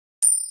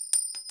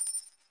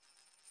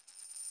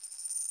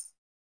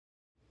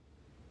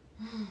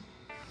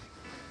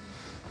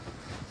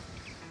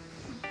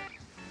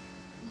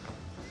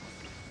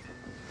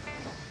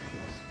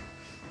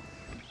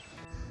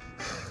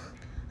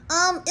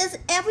Is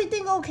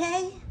everything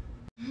okay?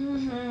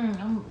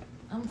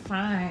 I'm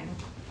fine.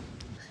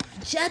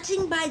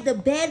 Judging by the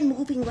bed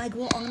moving like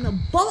we're on a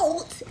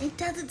boat, it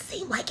doesn't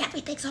seem like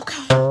everything's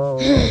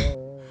okay.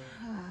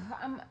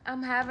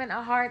 I'm having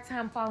a hard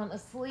time falling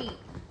asleep.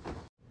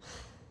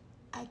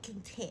 I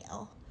can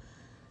tell.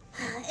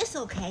 It's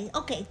okay.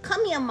 Okay,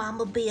 come here,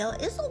 Mama Bill.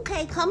 It's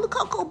okay. Come to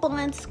Coco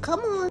Buns.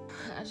 Come on.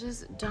 I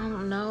just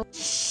don't know.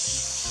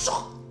 Shh.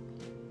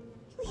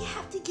 We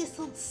have to get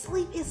some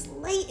sleep. It's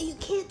late and you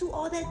can't do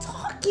all that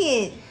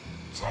talking.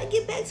 Try to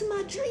get back to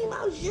my dream.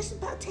 I was just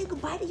about to take a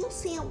bite of your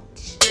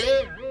sandwich.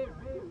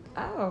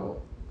 Oh.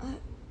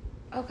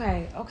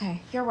 Okay.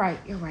 You're right.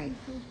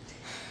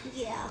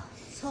 Yeah.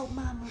 So,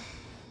 Mama,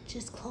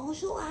 just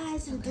close your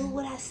eyes and do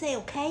what I say,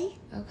 okay?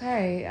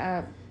 Okay.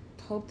 I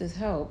hope this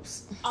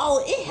helps.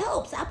 Oh, it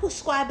helps. I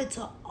prescribe it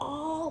to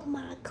all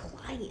my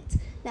clients.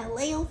 Now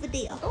lay over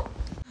there. Oh.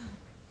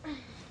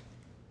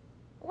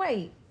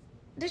 Wait.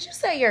 Did you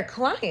say your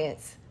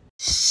clients?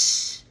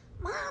 Shh.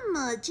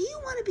 Mama, do you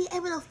want to be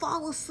able to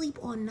fall asleep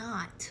or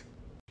not?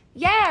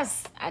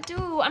 Yes, I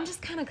do. I'm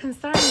just kind of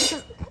concerned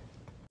because...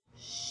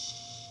 Shh.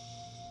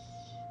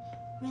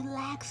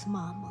 Relax,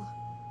 Mama.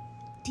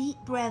 Deep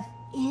breath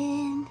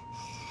in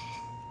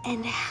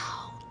and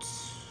out.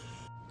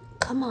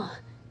 Come on.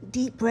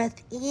 Deep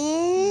breath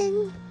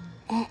in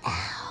and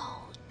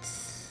out.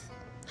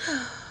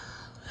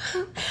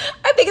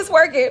 I think it's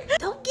working.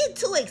 Don't get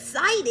too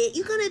excited.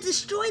 You're going to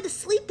destroy the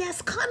sleep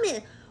that's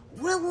coming.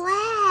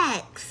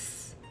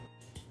 Relax.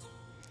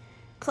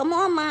 Come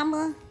on,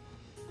 Mama.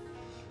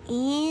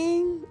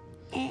 In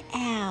and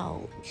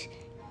out.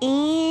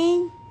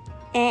 In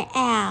and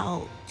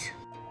out.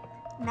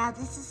 Now,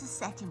 this is the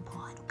second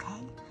part,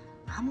 okay?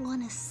 I'm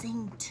going to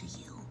sing to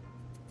you.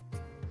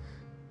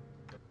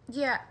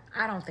 Yeah,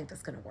 I don't think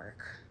that's gonna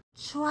work.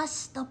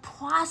 Trust the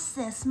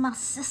process, my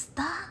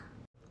sister.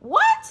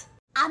 What?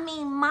 I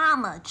mean,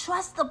 Mama.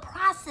 Trust the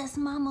process,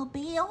 Mama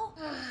Bill.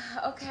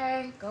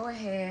 Okay, go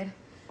ahead.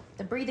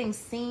 The breathing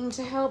seemed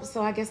to help,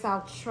 so I guess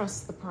I'll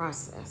trust the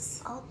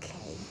process.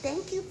 Okay,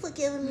 thank you for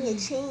giving me a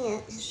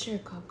chance. Sure,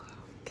 Coco.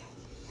 Okay,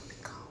 here we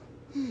go.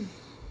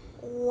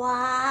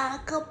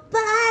 Walk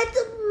by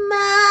the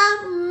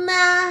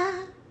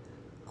mama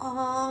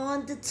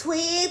on the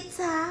twig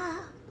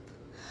top.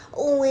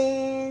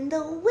 When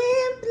the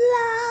wind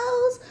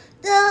blows,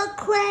 the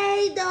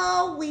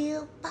cradle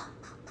will pop,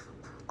 pop, pop,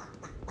 pop,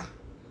 pop.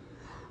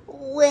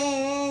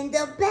 When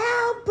the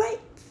bell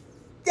breaks,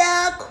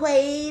 the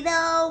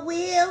cradle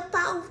will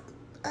fall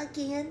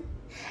again.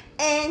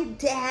 And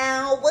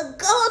down will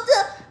go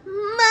the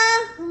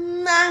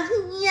mama,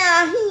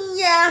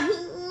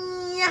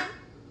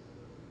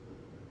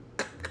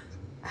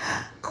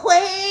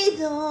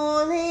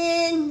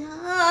 cradling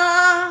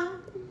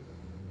on.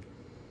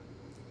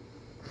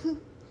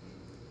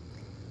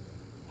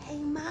 Hey,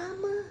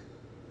 Mama,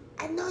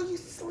 I know you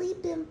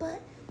sleeping,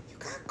 but you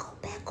gotta go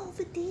back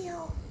over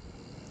there.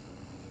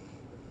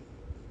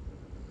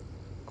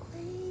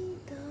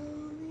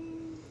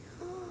 Cradling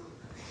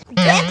on.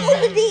 Back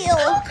over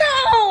there.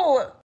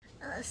 Coco!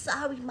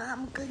 Sorry,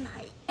 Mom. Good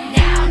night.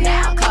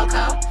 Now,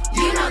 Coco,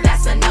 you know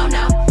that's a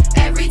no-no.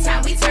 Every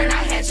time we turn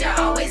our heads, you're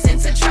always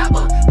into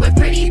trouble. With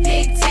pretty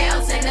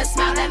pigtails and a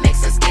smile that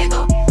makes us